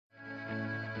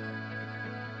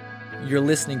You're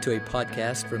listening to a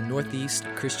podcast from Northeast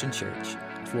Christian Church.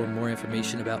 For more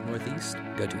information about Northeast,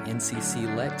 go to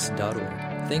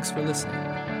ncclex.org. Thanks for listening.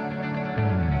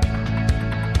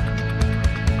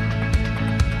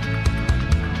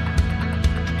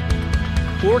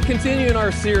 We're continuing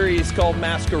our series called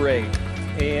Masquerade.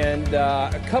 And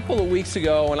a couple of weeks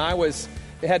ago, when I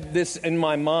had this in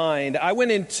my mind, I went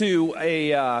into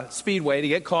a Speedway to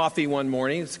get coffee one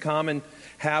morning. It's a common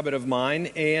habit of mine.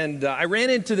 And I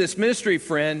ran into this ministry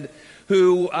friend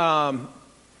who,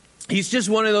 he's just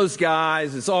one of those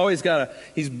guys. It's always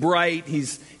he's bright,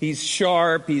 he's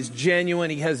sharp, he's genuine,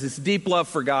 he has this deep love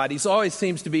for God. He always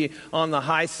seems to be on the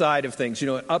high side of things,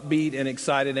 upbeat and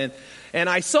excited. And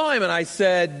I saw him and I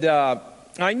said,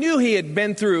 I knew he had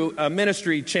been through a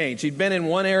ministry change. He'd been in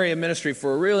one area of ministry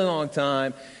for a really long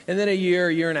time. And then a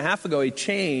year and a half ago, he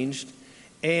changed.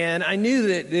 And I knew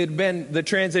that the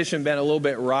transition had been a little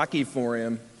bit rocky for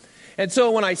him. And so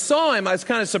when I saw him, I was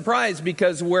kind of surprised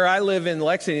because where I live in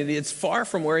Lexington, it's far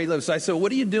from where he lives. So I said,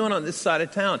 "What are you doing on this side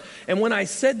of town?" And when I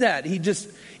said that, he just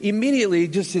immediately,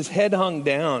 his head hung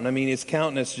down. I mean, his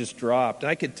countenance just dropped.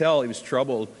 I could tell he was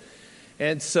troubled.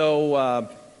 And so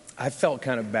I felt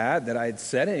kind of bad that I had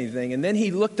said anything. And then he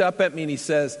looked up at me and he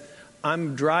says,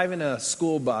 "I'm driving a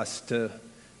school bus to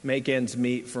make ends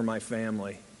meet for my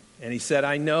family." And he said,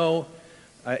 "I know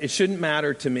it shouldn't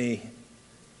matter to me.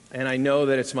 And I know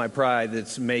that it's my pride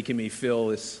that's making me feel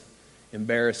this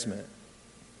embarrassment."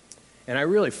 And I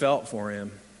really felt for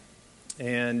him.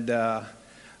 And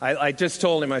I just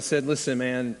told him, I said, "Listen,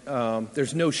 man,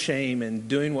 there's no shame in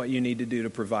doing what you need to do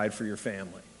to provide for your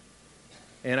family."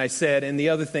 And I said, "And the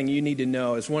other thing you need to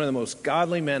know is one of the most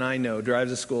godly men I know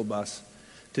drives a school bus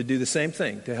to do the same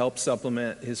thing, to help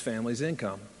supplement his family's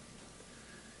income."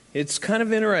 It's kind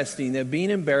of interesting that being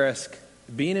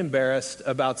embarrassed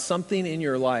about something in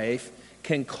your life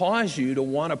can cause you to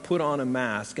want to put on a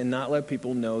mask and not let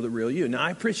people know the real you. Now,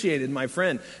 I appreciated my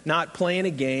friend not playing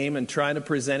a game and trying to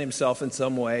present himself in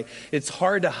some way. It's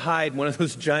hard to hide one of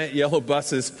those giant yellow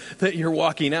buses that you're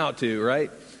walking out to, right?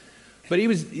 But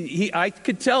I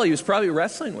could tell he was probably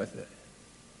wrestling with it.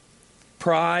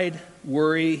 Pride,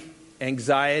 worry,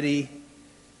 anxiety,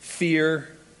 fear,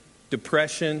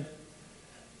 depression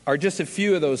are just a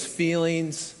few of those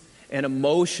feelings and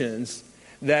emotions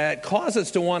that cause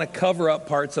us to want to cover up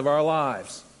parts of our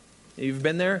lives. You've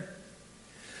been there?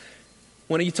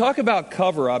 When you talk about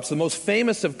cover-ups, the most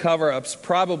famous of cover-ups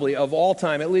probably of all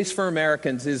time, at least for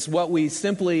Americans, is what we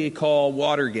simply call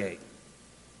Watergate.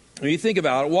 When you think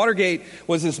about it, Watergate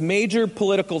was this major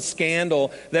political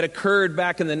scandal that occurred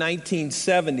back in the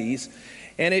 1970s,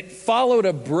 and it followed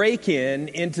a break-in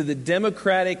into the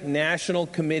Democratic National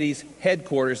Committee's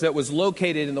headquarters that was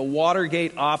located in the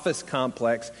Watergate office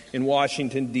complex in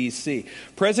Washington, D.C.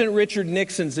 President Richard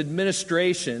Nixon's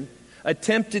administration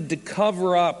attempted to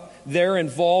cover up their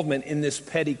involvement in this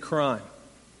petty crime.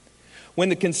 When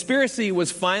the conspiracy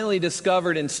was finally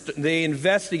discovered and they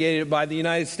investigated it by the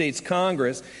United States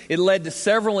Congress, it led to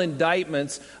several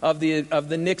indictments of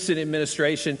the Nixon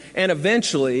administration and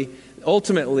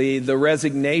ultimately, the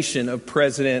resignation of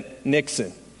President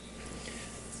Nixon.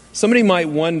 Somebody might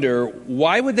wonder,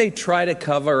 why would they try to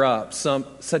cover up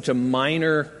such a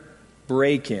minor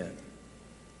break-in?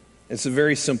 It's a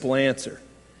very simple answer.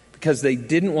 Because they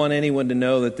didn't want anyone to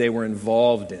know that they were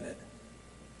involved in it.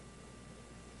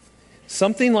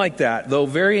 Something like that, though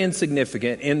very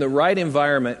insignificant, in the right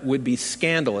environment would be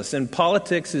scandalous. And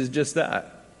politics is just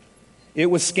that. It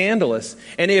was scandalous.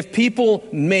 And if people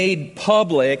made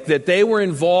public that they were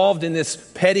involved in this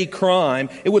petty crime,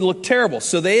 it would look terrible.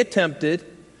 So they attempted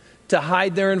to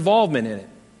hide their involvement in it.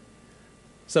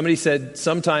 Somebody said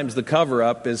sometimes the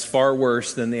cover-up is far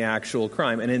worse than the actual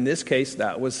crime. And in this case,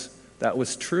 that was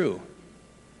true.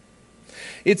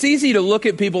 It's easy to look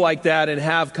at people like that and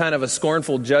have kind of a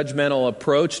scornful, judgmental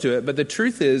approach to it. But the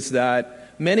truth is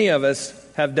that many of us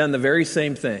have done the very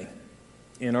same thing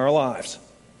in our lives.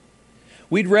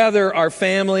 We'd rather our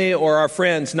family or our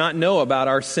friends not know about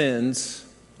our sins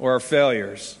or our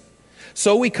failures.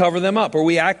 So we cover them up, or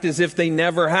we act as if they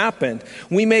never happened.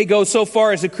 We may go so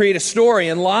far as to create a story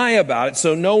and lie about it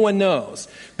so no one knows.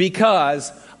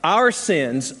 Because our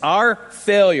sins, our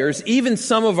failures, even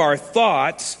some of our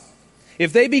thoughts,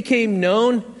 if they became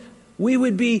known, we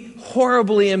would be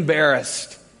horribly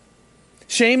embarrassed.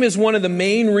 Shame is one of the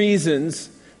main reasons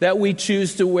that we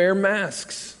choose to wear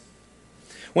masks.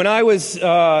 When I was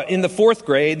in the fourth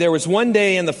grade, there was one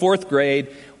day in the fourth grade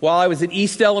while I was at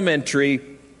East Elementary,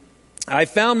 I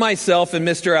found myself in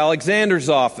Mr. Alexander's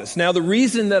office. Now, the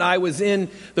reason that I was in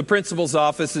the principal's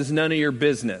office is none of your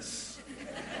business.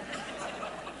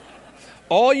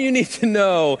 All you need to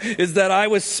know is that I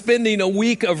was spending a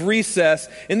week of recess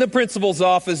in the principal's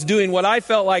office doing what I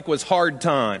felt like was hard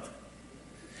time.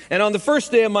 And on the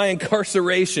first day of my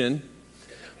incarceration,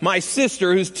 my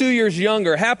sister, who's 2 years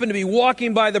younger, happened to be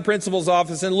walking by the principal's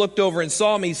office and looked over and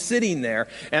saw me sitting there.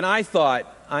 And I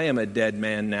thought, I am a dead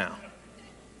man now.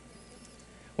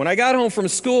 When I got home from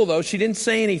school, though, she didn't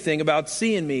say anything about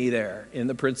seeing me there in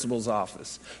the principal's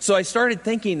office. So I started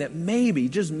thinking that maybe,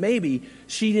 just maybe,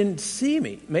 she didn't see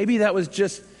me. Maybe that was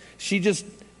she just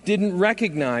didn't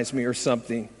recognize me or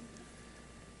something.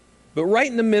 But right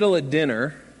in the middle of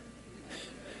dinner,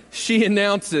 she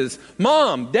announces,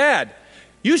 "Mom, Dad,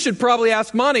 you should probably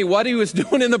ask Monty what he was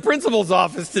doing in the principal's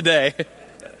office today."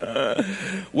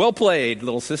 Well played,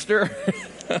 little sister.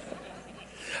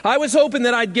 I was hoping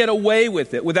that I'd get away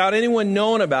with it without anyone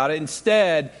knowing about it.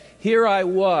 Instead, here I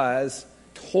was,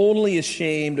 totally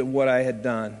ashamed of what I had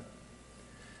done.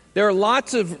 There are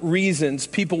lots of reasons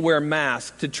people wear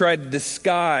masks to try to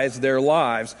disguise their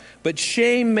lives, but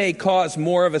shame may cause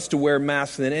more of us to wear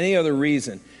masks than any other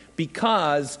reason,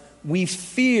 because we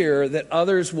fear that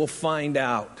others will find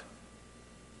out.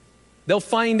 They'll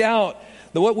find out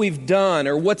what we've done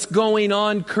or what's going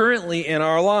on currently in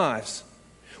our lives.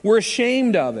 We're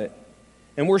ashamed of it,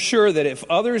 and we're sure that if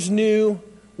others knew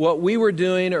what we were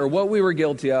doing or what we were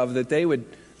guilty of, that they would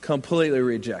completely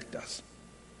reject us.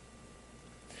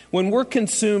 When we're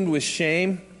consumed with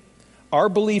shame, our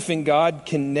belief in God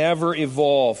can never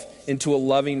evolve into a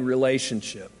loving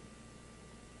relationship.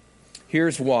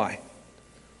 Here's why.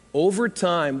 Over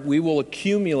time, we will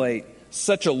accumulate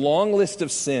such a long list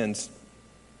of sins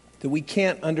that we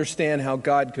can't understand how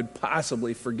God could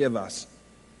possibly forgive us.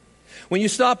 When you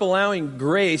stop allowing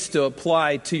grace to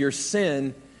apply to your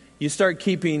sin, you start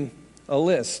keeping a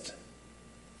list.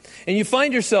 And you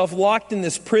find yourself locked in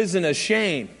this prison of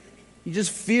shame. You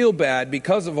just feel bad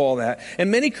because of all that.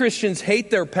 And many Christians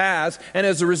hate their past, and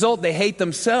as a result, they hate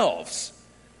themselves.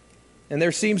 And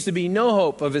there seems to be no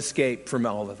hope of escape from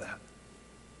all of that.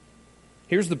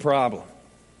 Here's the problem.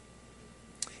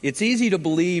 It's easy to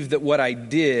believe that what I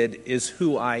did is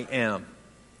who I am.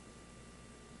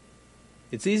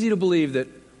 It's easy to believe that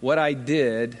what I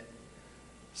did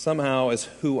somehow is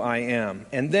who I am.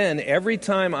 And then every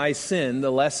time I sin, the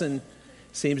lesson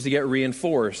seems to get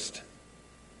reinforced.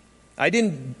 I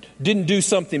didn't do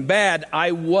something bad,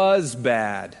 I was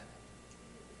bad.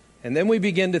 And then we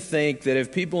begin to think that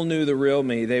if people knew the real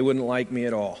me, they wouldn't like me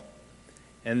at all.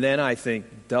 And then I think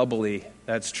doubly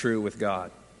that's true with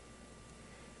God.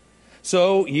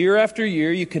 So, year after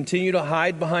year, you continue to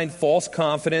hide behind false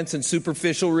confidence and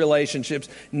superficial relationships,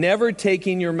 never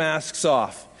taking your masks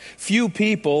off. Few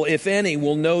people, if any,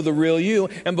 will know the real you,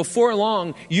 and before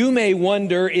long, you may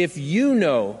wonder if you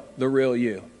know the real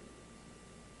you.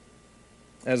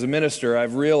 As a minister,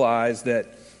 I've realized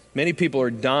that many people are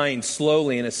dying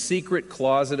slowly in a secret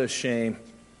closet of shame.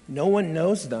 No one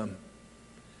knows them.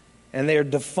 And they are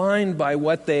defined by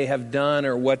what they have done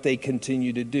or what they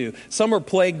continue to do. Some are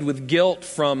plagued with guilt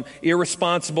from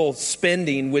irresponsible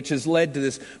spending, which has led to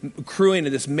this accruing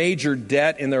of this major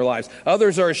debt in their lives.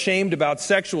 Others are ashamed about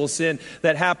sexual sin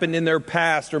that happened in their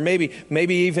past or maybe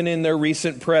even in their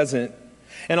recent present.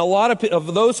 And a lot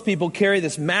of those people carry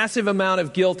this massive amount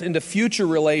of guilt into future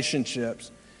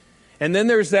relationships. And then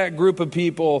there's that group of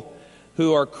people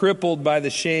who are crippled by the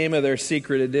shame of their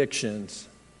secret addictions.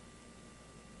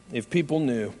 If people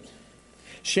knew.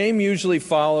 Shame usually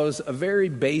follows a very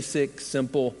basic,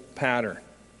 simple pattern.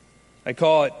 I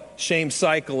call it shame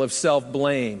cycle of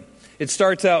self-blame. It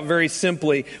starts out very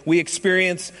simply. We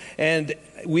experience an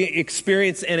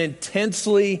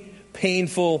intensely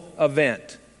painful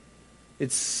event.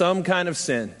 It's some kind of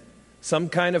sin, some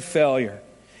kind of failure.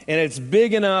 And it's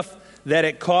big enough that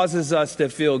it causes us to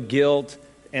feel guilt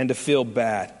and to feel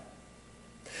bad.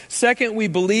 Second, we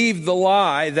believe the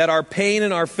lie that our pain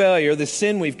and our failure, the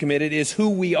sin we've committed, is who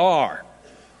we are.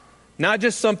 Not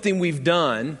just something we've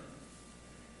done,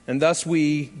 and thus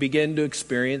we begin to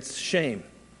experience shame.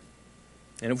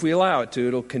 And if we allow it to,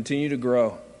 it'll continue to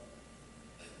grow.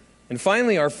 And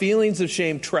finally, our feelings of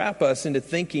shame trap us into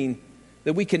thinking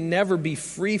that we can never be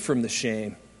free from the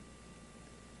shame.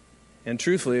 And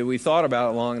truthfully, if we thought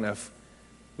about it long enough,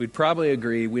 we'd probably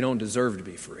agree we don't deserve to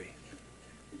be free.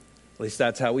 At least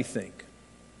that's how we think.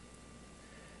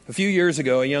 A few years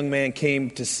ago, a young man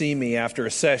came to see me after a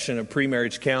session of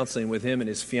pre-marriage counseling with him and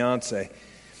his fiancée.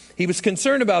 He was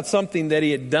concerned about something that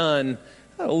he had done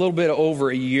a little bit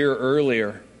over a year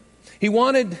earlier. He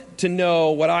wanted to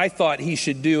know what I thought he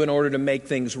should do in order to make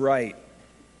things right.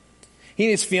 He and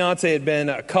his fiancée had been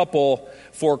a couple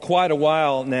for quite a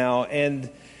while now, and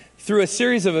through a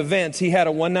series of events, he had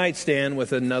a one-night stand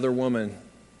with another woman.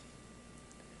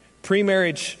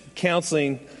 Pre-marriage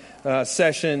counseling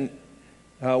session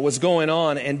was going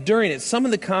on, and during it, some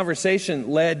of the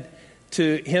conversation led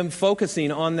to him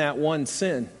focusing on that one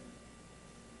sin.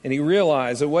 And he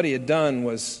realized that what he had done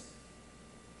was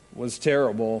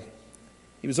terrible.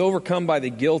 He was overcome by the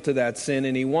guilt of that sin,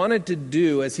 and he wanted to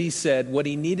do, as he said, what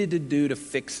he needed to do to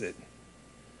fix it.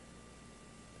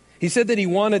 He said that he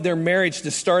wanted their marriage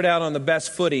to start out on the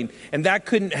best footing, and that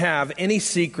couldn't have any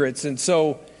secrets. And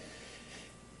so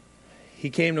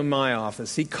he came to my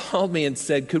office. He called me and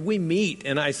said, "Could we meet?"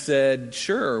 And I said,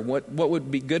 "Sure. What would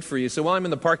be good for you?" So, "Well, I'm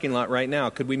in the parking lot right now.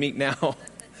 Could we meet now?"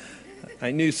 I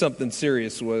knew something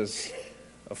serious was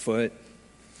afoot.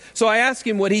 So I asked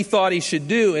him what he thought he should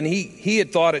do, and he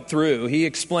had thought it through. He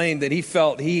explained that he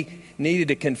felt he needed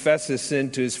to confess his sin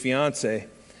to his fiancée.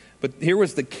 But here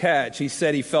was the catch. He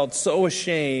said he felt so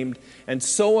ashamed and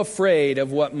so afraid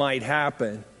of what might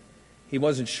happen, he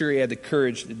wasn't sure he had the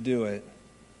courage to do it.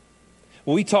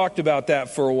 Well, we talked about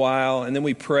that for a while, and then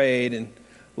we prayed, and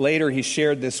later he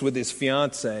shared this with his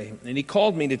fiancée. And he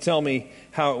called me to tell me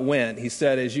how it went. He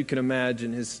said, as you can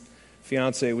imagine, his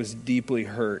fiancée was deeply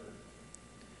hurt.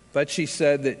 But she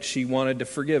said that she wanted to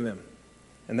forgive him,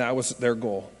 and that was their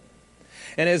goal.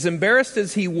 And as embarrassed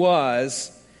as he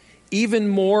was, even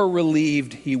more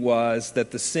relieved he was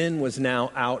that the sin was now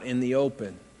out in the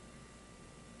open.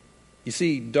 You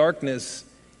see, darkness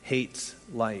hates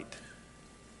light.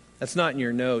 That's not in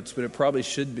your notes, but it probably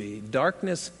should be.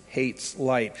 Darkness hates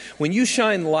light. When you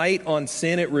shine light on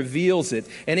sin, it reveals it,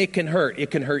 and it can hurt.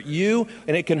 It can hurt you,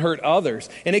 and it can hurt others,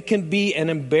 and it can be an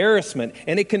embarrassment,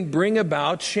 and it can bring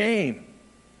about shame.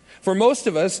 For most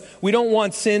of us, we don't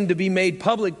want sin to be made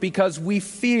public because we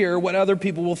fear what other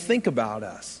people will think about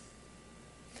us.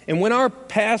 And when our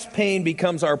past pain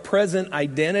becomes our present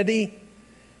identity,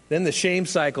 then the shame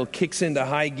cycle kicks into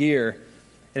high gear,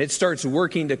 and it starts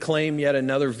working to claim yet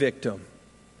another victim.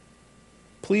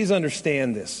 Please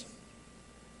understand this.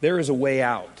 There is a way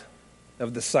out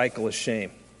of the cycle of shame.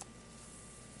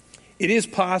 It is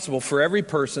possible for every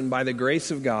person, by the grace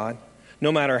of God,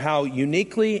 no matter how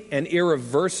uniquely and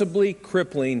irreversibly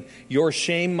crippling your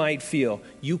shame might feel,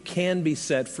 you can be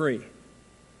set free.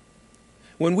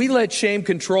 When we let shame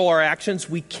control our actions,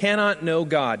 we cannot know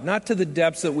God, not to the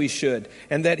depths that we should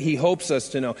and that He hopes us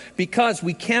to know, because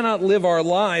we cannot live our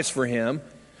lives for Him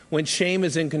when shame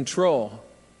is in control.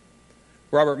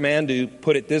 Robert Mandu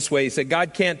put it this way. He said,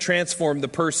 God can't transform the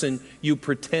person you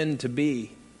pretend to be.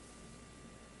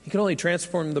 He can only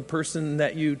transform the person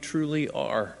that you truly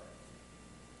are.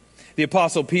 The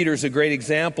Apostle Peter is a great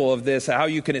example of this, how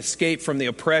you can escape from the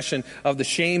oppression of the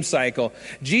shame cycle.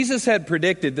 Jesus had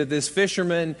predicted that this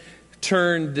fisherman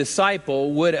turned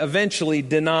disciple would eventually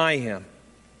deny him.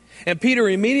 And Peter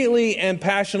immediately and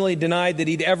passionately denied that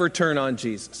he'd ever turn on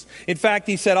Jesus. In fact,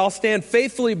 he said, I'll stand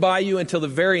faithfully by you until the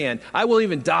very end. I will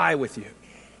even die with you.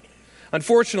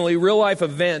 Unfortunately, real-life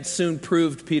events soon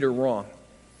proved Peter wrong.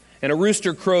 And a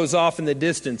rooster crows off in the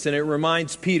distance, and it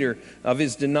reminds Peter of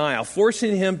his denial,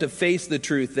 forcing him to face the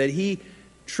truth that he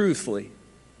truthfully,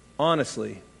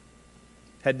 honestly,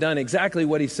 had done exactly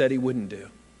what he said he wouldn't do.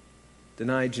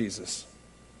 Deny Jesus.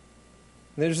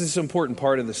 And there's this important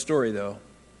part of the story, though.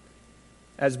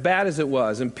 As bad as it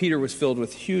was, and Peter was filled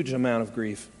with huge amount of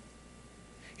grief.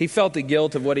 He felt the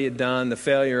guilt of what he had done, the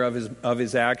failure of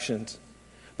his actions.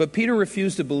 But Peter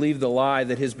refused to believe the lie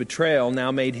that his betrayal now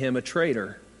made him a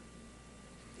traitor.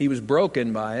 He was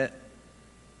broken by it,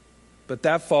 but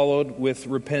that followed with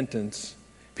repentance.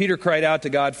 Peter cried out to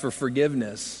God for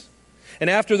forgiveness. And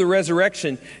after the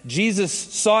resurrection, Jesus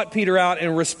sought Peter out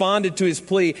and responded to his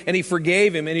plea, and he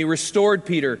forgave him, and he restored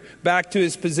Peter back to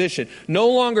his position. No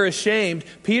longer ashamed,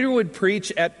 Peter would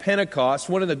preach at Pentecost,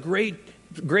 one of the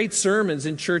great sermons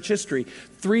in church history.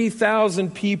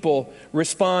 3,000 people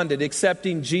responded,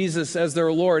 accepting Jesus as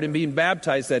their Lord and being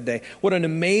baptized that day. What an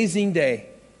amazing day.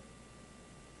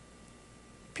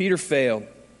 Peter failed,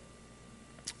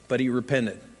 but he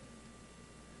repented,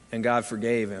 and God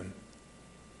forgave him.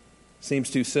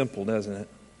 Seems too simple, doesn't it?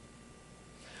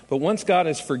 But once God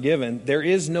is forgiven, there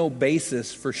is no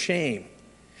basis for shame.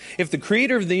 If the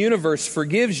Creator of the universe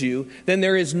forgives you, then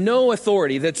there is no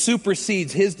authority that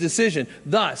supersedes His decision.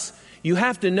 Thus, you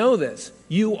have to know this.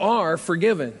 You are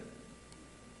forgiven.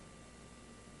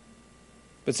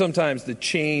 But sometimes the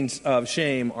chains of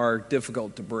shame are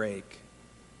difficult to break.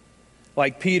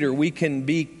 Like Peter, we can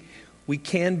be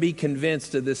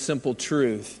convinced of this simple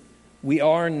truth. We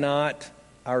are not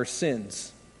our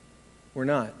sins. We're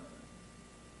not.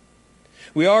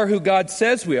 We are who God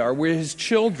says we are. We're His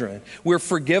children. We're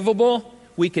forgivable.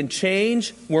 We can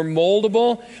change. We're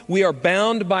moldable. We are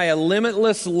bound by a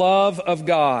limitless love of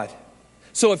God.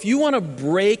 So if you want to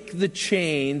break the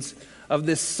chains of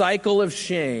this cycle of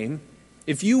shame,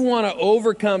 if you want to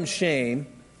overcome shame,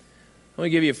 let me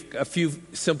give you a few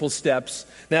simple steps.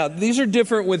 Now, these are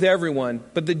different with everyone,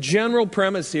 but the general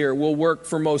premise here will work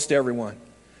for most everyone.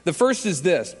 The first is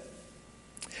this: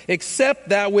 accept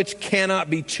that which cannot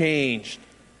be changed.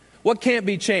 What can't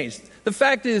be changed? The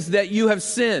fact is that you have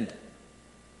sinned.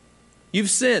 You've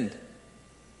sinned.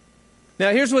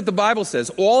 Now, here's what the Bible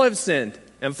says: all have sinned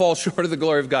and fall short of the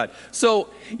glory of God. So,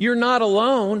 you're not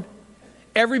alone.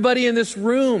 Everybody in this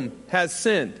room has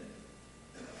sinned.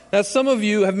 Now, some of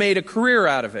you have made a career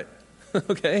out of it.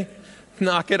 Okay?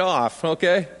 Knock it off,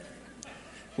 okay?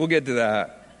 We'll get to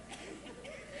that.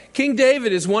 King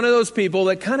David is one of those people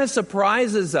that kind of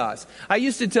surprises us. I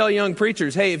used to tell young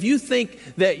preachers, hey, if you think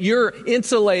that you're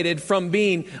insulated from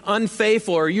being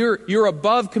unfaithful or you're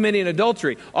above committing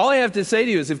adultery, all I have to say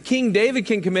to you is if King David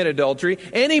can commit adultery,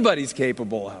 anybody's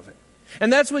capable of it.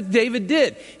 And that's what David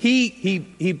did. He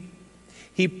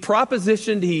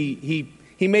propositioned,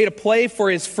 he made a play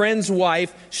for his friend's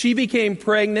wife. She became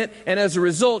pregnant, and as a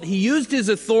result, he used his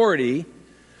authority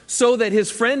so that his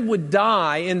friend would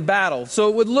die in battle. So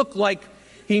it would look like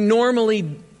he normally,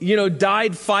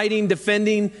 died fighting,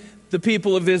 defending the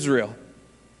people of Israel.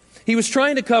 He was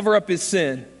trying to cover up his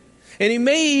sin. And he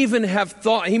may even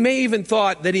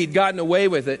thought that he'd gotten away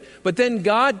with it. But then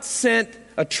God sent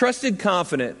a trusted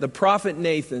confidant, the prophet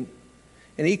Nathan,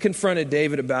 and he confronted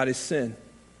David about his sin.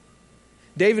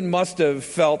 David must have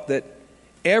felt that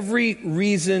every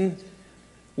reason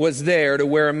was there to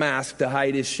wear a mask to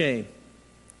hide his shame.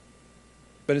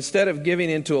 But instead of giving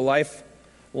into a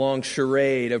lifelong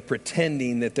charade of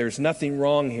pretending that there's nothing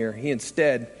wrong here, he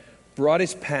instead brought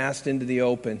his past into the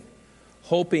open,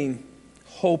 hoping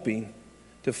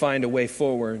to find a way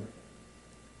forward.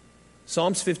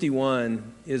 Psalms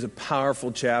 51 is a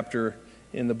powerful chapter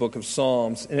in the book of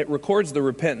Psalms, and it records the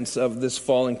repentance of this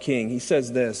fallen king. He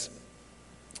says this: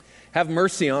 "Have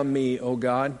mercy on me, O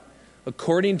God,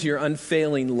 according to your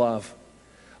unfailing love.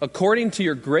 According to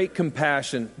your great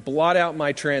compassion, blot out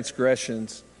my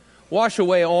transgressions. Wash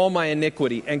away all my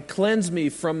iniquity and cleanse me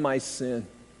from my sin.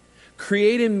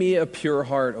 Create in me a pure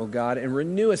heart, O God, and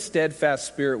renew a steadfast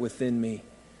spirit within me.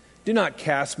 Do not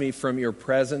cast me from your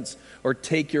presence or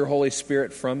take your Holy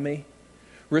Spirit from me.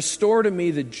 Restore to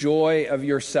me the joy of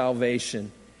your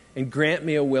salvation and grant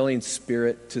me a willing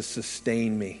spirit to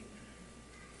sustain me."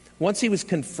 Once he was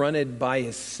confronted by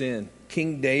his sin,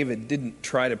 King David didn't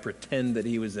try to pretend that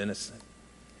he was innocent.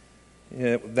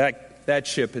 That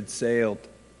ship had sailed.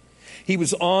 He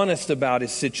was honest about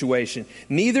his situation.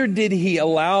 Neither did he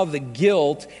allow the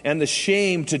guilt and the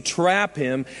shame to trap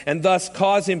him and thus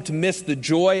cause him to miss the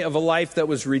joy of a life that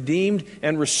was redeemed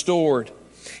and restored.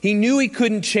 He knew he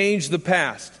couldn't change the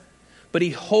past, but he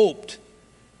hoped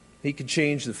he could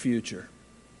change the future.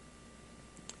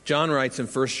 John writes in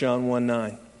 1 John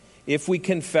 1:9, "If we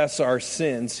confess our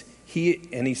sins,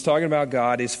 and he's talking about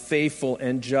God, is faithful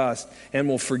and just and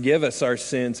will forgive us our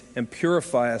sins and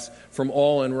purify us from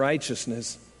all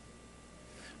unrighteousness."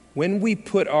 When we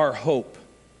put our hope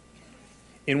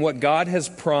in what God has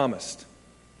promised,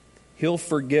 he'll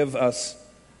forgive us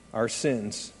our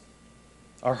sins.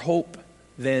 Our hope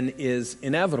then is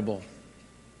inevitable.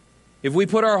 If we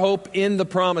put our hope in the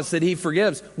promise that he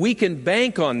forgives, we can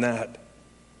bank on that.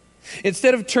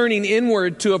 Instead of turning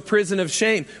inward to a prison of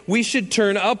shame, we should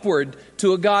turn upward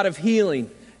to a God of healing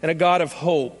and a God of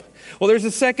hope. Well, there's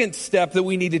a second step that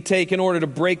we need to take in order to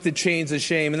break the chains of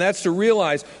shame, and that's to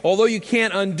realize, although you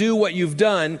can't undo what you've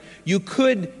done, you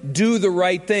could do the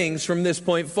right things from this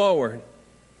point forward.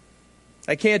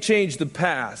 I can't change the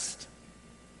past,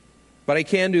 but I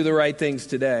can do the right things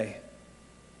today.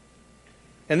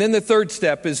 And then the third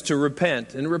step is to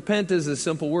repent. And repent is a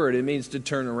simple word. It means to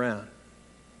turn around.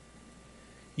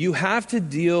 You have to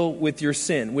deal with your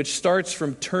sin, which starts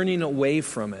from turning away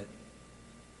from it.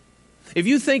 If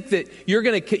you think that you're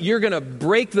going to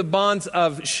break the bonds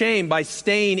of shame by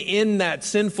staying in that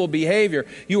sinful behavior,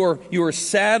 you are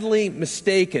sadly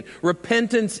mistaken.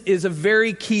 Repentance is a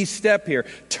very key step here.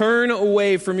 Turn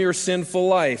away from your sinful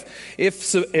life.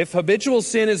 If habitual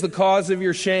sin is the cause of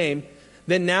your shame,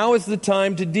 then now is the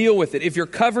time to deal with it. If you're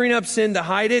covering up sin to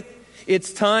hide it,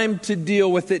 it's time to deal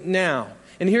with it now.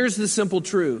 And here's the simple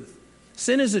truth.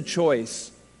 Sin is a choice.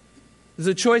 It's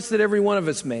a choice that every one of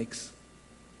us makes.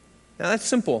 Now that's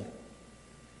simple.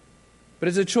 But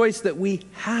it's a choice that we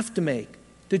have to make,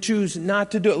 to choose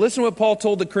not to do it. Listen to what Paul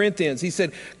told the Corinthians. He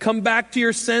said, "Come back to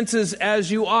your senses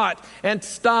as you ought and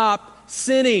stop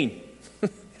sinning."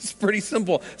 It's pretty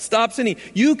simple. Stop sinning.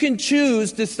 You can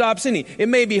choose to stop sinning. It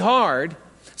may be hard.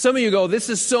 Some of you go, this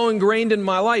is so ingrained in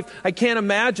my life, I can't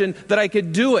imagine that I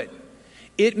could do it.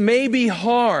 It may be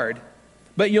hard,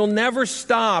 but you'll never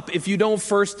stop if you don't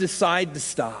first decide to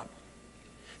stop.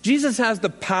 Jesus has the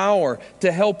power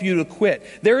to help you to quit.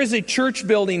 There is a church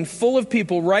building full of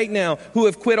people right now who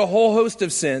have quit a whole host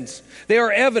of sins. They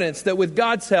are evidence that with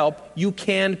God's help, you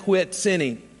can quit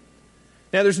sinning.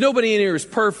 Now, there's nobody in here who's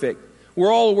perfect.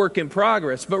 We're all a work in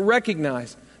progress, but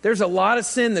recognize there's a lot of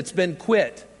sin that's been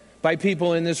quit by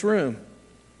people in this room.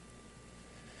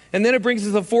 And then it brings us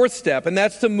to the fourth step, and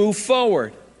that's to move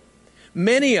forward.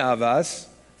 Many of us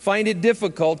find it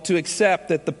difficult to accept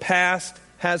that the past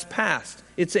has passed.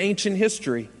 It's ancient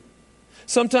history.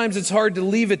 Sometimes it's hard to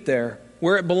leave it there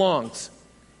where it belongs,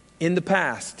 in the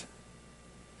past.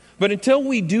 But until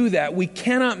we do that, we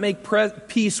cannot make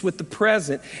peace with the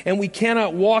present, and we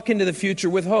cannot walk into the future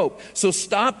with hope. So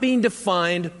stop being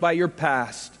defined by your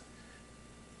past.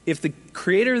 If the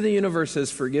creator of the universe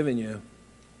has forgiven you,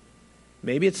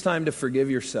 maybe it's time to forgive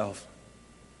yourself.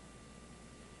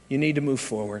 You need to move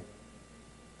forward.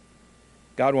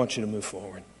 God wants you to move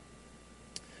forward.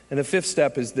 And the fifth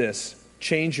step is this: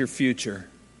 change your future.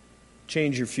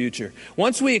 Change your future.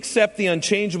 Once we accept the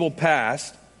unchangeable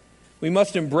past, we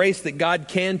must embrace that God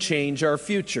can change our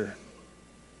future.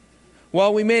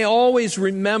 While we may always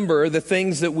remember the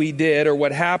things that we did or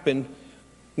what happened,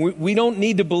 we don't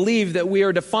need to believe that we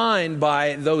are defined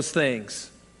by those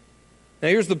things. Now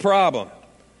here's the problem.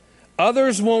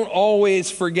 Others won't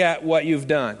always forget what you've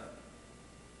done.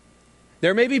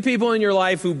 There may be people in your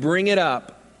life who bring it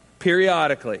up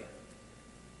periodically.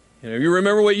 You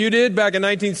remember what you did back in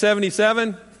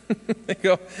 1977? They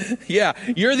go, yeah,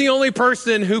 you're the only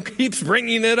person who keeps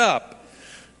bringing it up.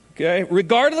 Okay?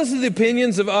 Regardless of the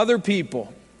opinions of other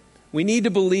people, we need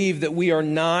to believe that we are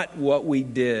not what we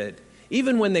did.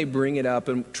 Even when they bring it up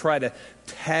and try to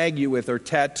tag you with or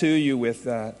tattoo you with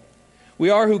that. We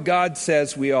are who God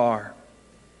says we are.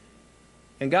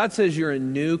 And God says you're a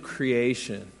new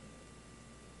creation.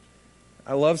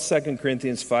 I love 2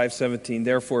 Corinthians 5:17.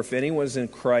 Therefore, if anyone is in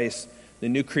Christ, the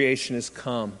new creation has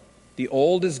come. The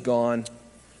old is gone.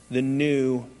 The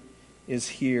new is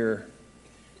here.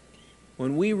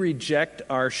 When we reject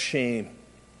our shame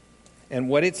and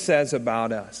what it says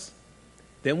about us,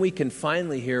 then we can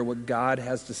finally hear what God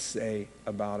has to say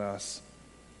about us.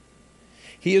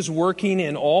 He is working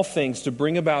in all things to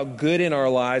bring about good in our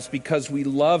lives because we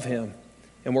love Him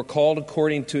and we're called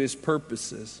according to His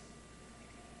purposes.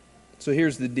 So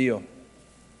here's the deal.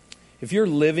 If you're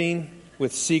living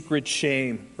with secret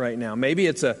shame right now, maybe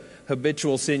it's a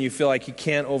habitual sin you feel like you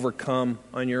can't overcome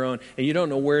on your own, and you don't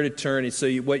know where to turn, and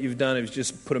so what you've done is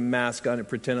just put a mask on and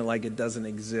pretend it like it doesn't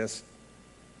exist.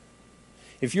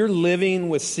 If you're living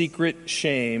with secret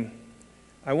shame,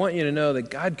 I want you to know that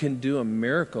God can do a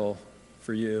miracle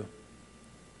for you.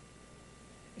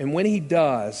 And when He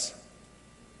does,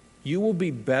 you will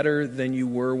be better than you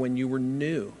were when you were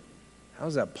new. How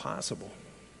is that possible?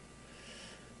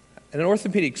 An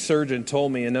orthopedic surgeon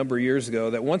told me a number of years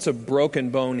ago that once a broken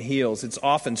bone heals, it's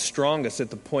often strongest at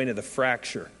the point of the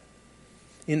fracture.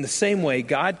 In the same way,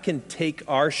 God can take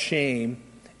our shame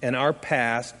and our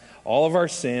past, all of our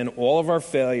sin, all of our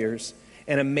failures,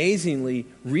 and amazingly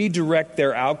redirect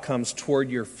their outcomes toward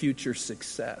your future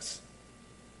success.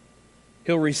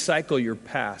 He'll recycle your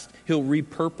past. He'll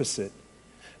repurpose it.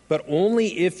 But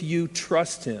only if you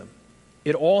trust Him.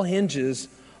 It all hinges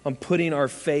on putting our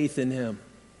faith in Him.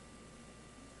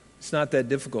 It's not that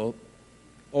difficult.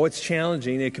 Oh, it's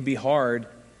challenging. It can be hard.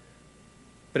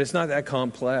 But it's not that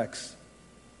complex.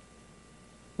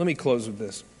 Let me close with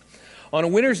this. On a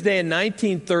winter's day in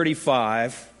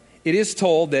 1935, it is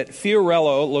told that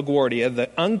Fiorello LaGuardia, the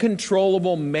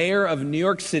uncontrollable mayor of New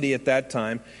York City at that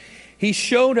time, he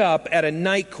showed up at a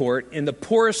night court in the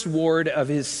poorest ward of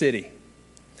his city.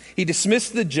 He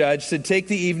dismissed the judge, said take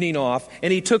the evening off,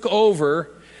 and he took over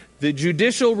the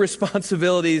judicial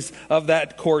responsibilities of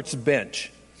that court's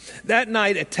bench. That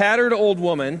night, a tattered old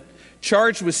woman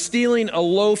charged with stealing a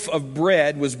loaf of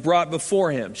bread was brought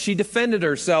before him. She defended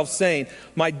herself, saying,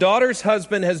 "My daughter's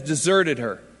husband has deserted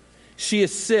her. She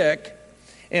is sick,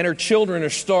 and her children are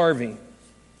starving."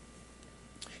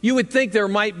 You would think there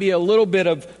might be a little bit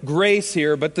of grace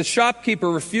here, but the shopkeeper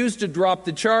refused to drop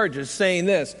the charges, saying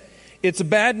this, "It's a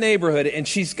bad neighborhood, and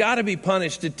she's got to be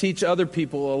punished to teach other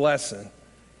people a lesson."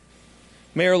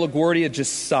 Mayor LaGuardia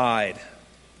just sighed.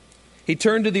 He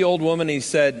turned to the old woman and he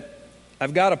said,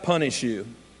 "I've got to punish you.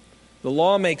 The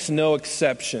law makes no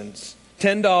exceptions.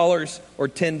 $10 or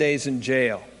 10 days in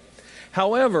jail."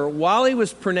 However, while he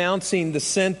was pronouncing the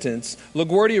sentence,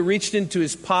 LaGuardia reached into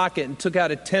his pocket and took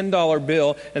out a $10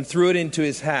 bill and threw it into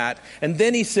his hat. And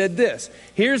then he said this,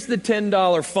 here's the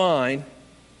 $10 fine.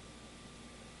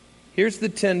 Here's the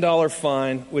 $10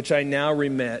 fine, which I now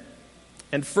remit.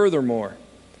 And furthermore,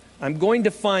 I'm going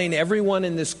to fine everyone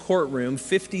in this courtroom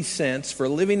 50 cents for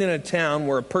living in a town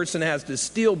where a person has to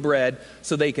steal bread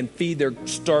so they can feed their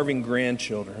starving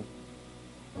grandchildren.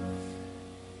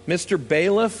 Mr.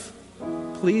 Bailiff,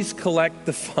 please collect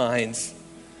the fines.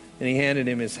 And he handed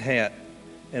him his hat.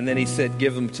 And then he said,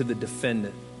 give them to the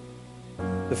defendant.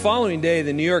 The following day,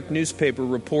 the New York newspaper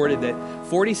reported that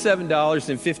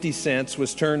 $47.50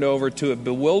 was turned over to a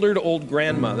bewildered old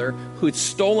grandmother who had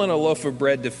stolen a loaf of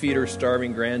bread to feed her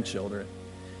starving grandchildren.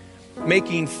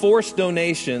 Making forced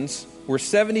donations were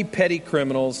 70 petty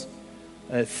criminals,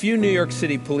 a few New York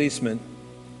City policemen,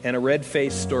 and a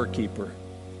red-faced storekeeper.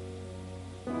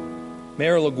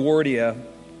 Mayor LaGuardia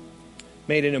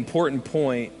made an important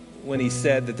point when he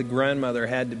said that the grandmother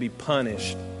had to be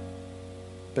punished,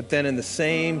 but then in the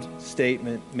same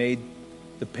statement made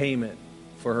the payment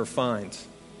for her fines.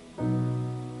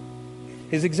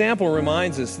 His example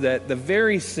reminds us that the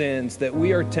very sins that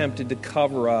we are tempted to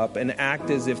cover up and act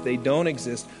as if they don't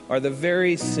exist are the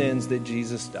very sins that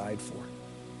Jesus died for.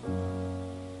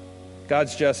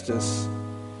 God's justice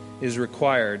is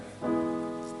required.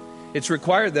 It's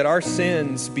required that our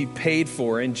sins be paid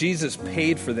for, and Jesus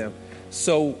paid for them.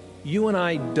 So you and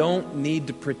I don't need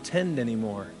to pretend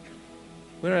anymore.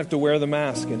 We don't have to wear the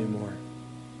mask anymore.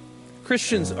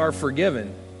 Christians are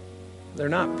forgiven. They're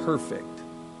not perfect.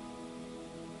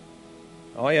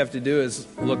 All you have to do is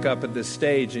look up at this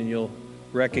stage and you'll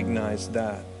recognize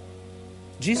that.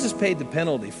 Jesus paid the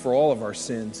penalty for all of our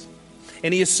sins.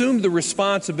 And he assumed the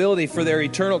responsibility for their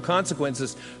eternal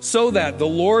consequences so that the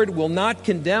Lord will not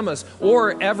condemn us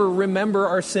or ever remember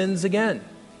our sins again.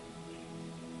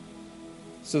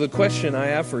 So the question I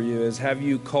have for you is, have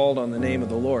you called on the name of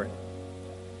the Lord?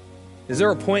 Is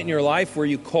there a point in your life where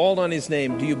you called on his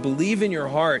name? Do you believe in your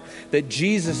heart that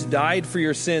Jesus died for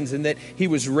your sins and that he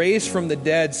was raised from the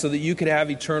dead so that you could have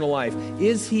eternal life?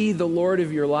 Is he the Lord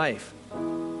of your life?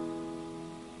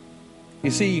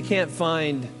 You see, you're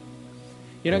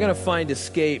not going to find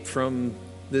escape from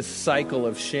this cycle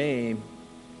of shame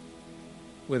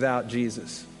without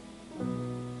Jesus.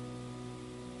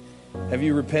 Have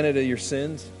you repented of your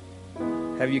sins?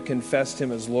 Have you confessed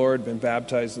him as Lord, been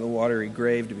baptized in the watery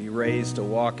grave to be raised to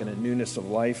walk in a newness of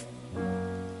life?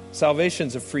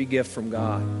 Salvation's a free gift from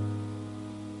God.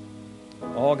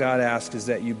 All God asks is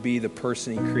that you be the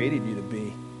person he created you to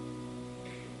be.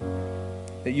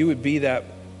 That you would be that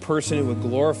person who would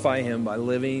glorify him by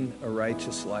living a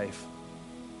righteous life.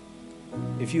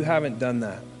 If you haven't done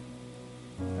that,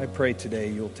 I pray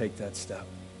today you'll take that step.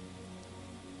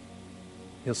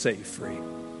 He'll set you free.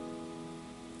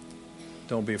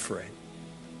 Don't be afraid.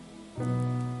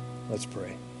 Let's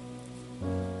pray.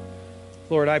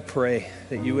 Lord, I pray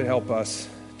that you would help us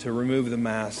to remove the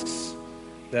masks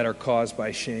that are caused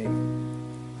by shame.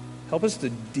 Help us to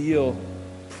deal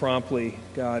promptly,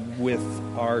 God, with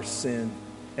our sin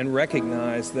and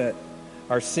recognize that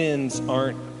our sins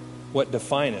aren't what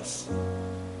define us.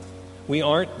 We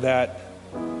aren't that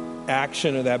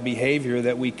action or that behavior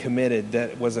that we committed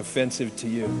that was offensive to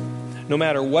you. No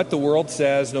matter what the world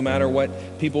says, no matter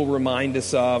what people remind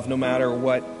us of, no matter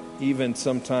what even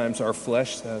sometimes our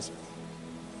flesh says,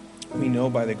 we know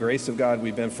by the grace of God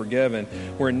we've been forgiven.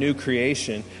 We're a new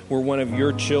creation. We're one of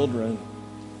your children.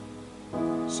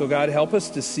 So God, help us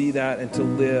to see that and to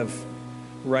live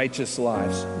righteous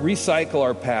lives. Recycle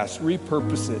our past,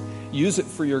 repurpose it, use it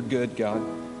for your good, God.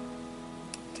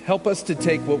 Help us to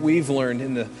take what we've learned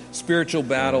in the spiritual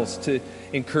battles to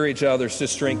encourage others, to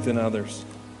strengthen others.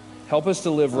 Help us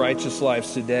to live righteous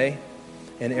lives today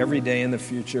and every day in the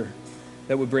future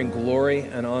that would bring glory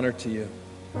and honor to you.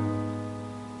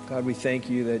 God, we thank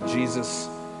you that Jesus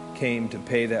came to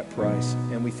pay that price.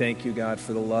 And we thank you, God,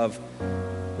 for the love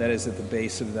that is at the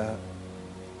base of that.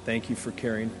 Thank you for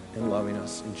caring and loving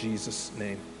us. In Jesus'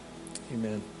 name,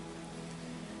 amen.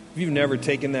 If you've never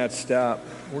taken that step,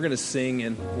 we're going to sing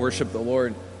and worship the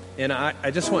Lord. And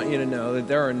I just want you to know that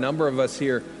there are a number of us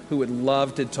here who would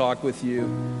love to talk with you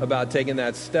about taking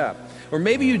that step. Or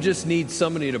maybe you just need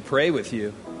somebody to pray with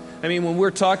you. I mean, when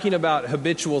we're talking about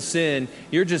habitual sin,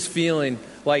 you're just feeling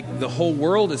like the whole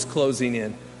world is closing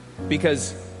in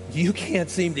because you can't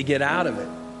seem to get out of it.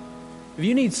 If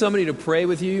you need somebody to pray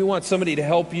with you, you want somebody to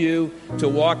help you to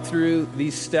walk through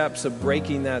these steps of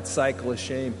breaking that cycle of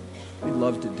shame, we'd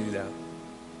love to do that.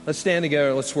 Let's stand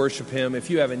together. Let's worship him. If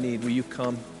you have a need, will you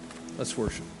come? Let's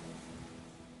worship.